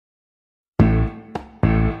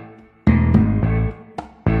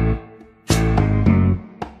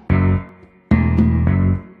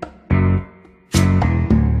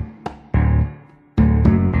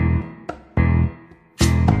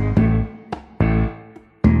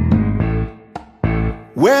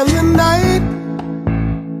When the night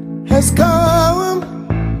has come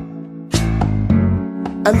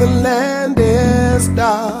and the land is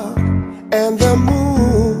dark and the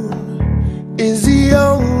moon is the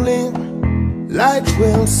only light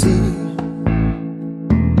we'll see.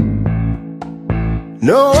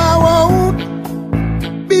 No, I won't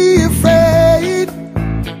be afraid.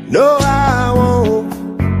 No, I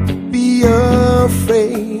won't be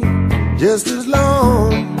afraid. Just as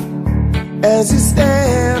long as you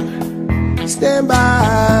stand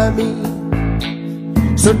by me.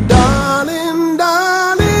 So darling,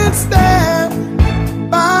 darling, stand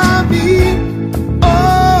by me.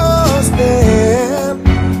 Oh, stand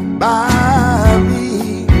by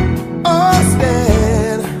me. Oh,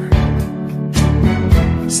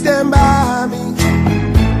 stand by me.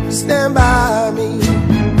 Stand by me.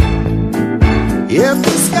 If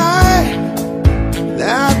the sky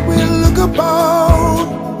that we look upon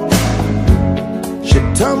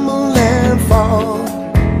should tumble and fall,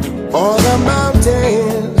 or the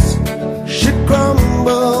mountains should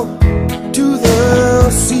crumble to the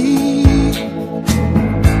sea,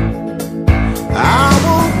 I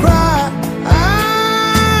won't cry, I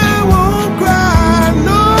won't cry,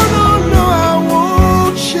 no, no, no, I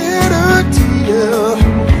won't shed a tear,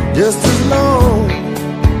 just as long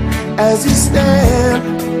as you stand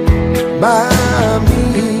by me.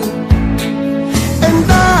 And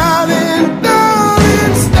darling,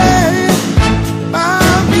 darling, stand by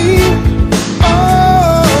me.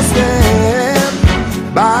 Oh, stand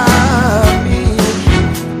by me.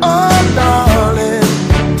 Oh, darling,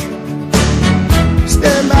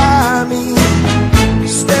 stand by me.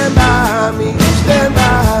 Stand by me. Stand by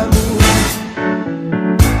me.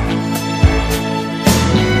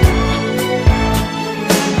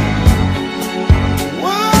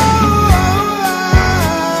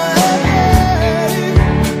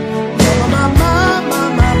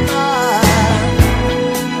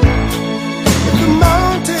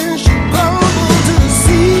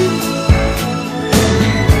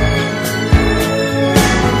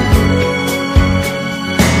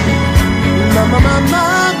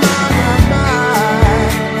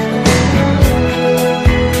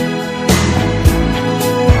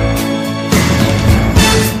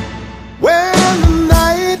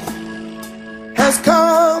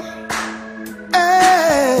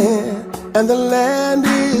 And the land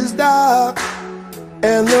is dark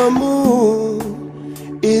and the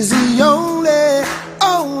moon is the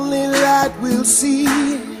only light we'll see.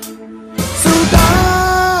 So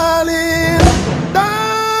darling,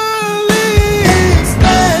 darling,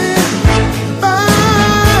 stand by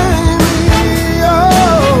me.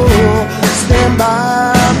 Oh, stand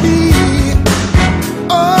by me.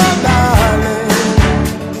 Oh, darling,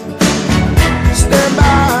 stand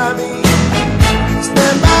by me.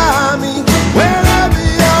 Stand by me. Whenever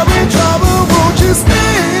you're in trouble, won't you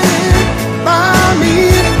stand by me?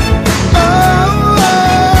 Oh,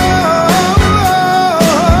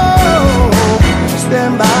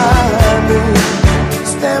 stand by me.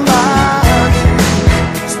 Stand by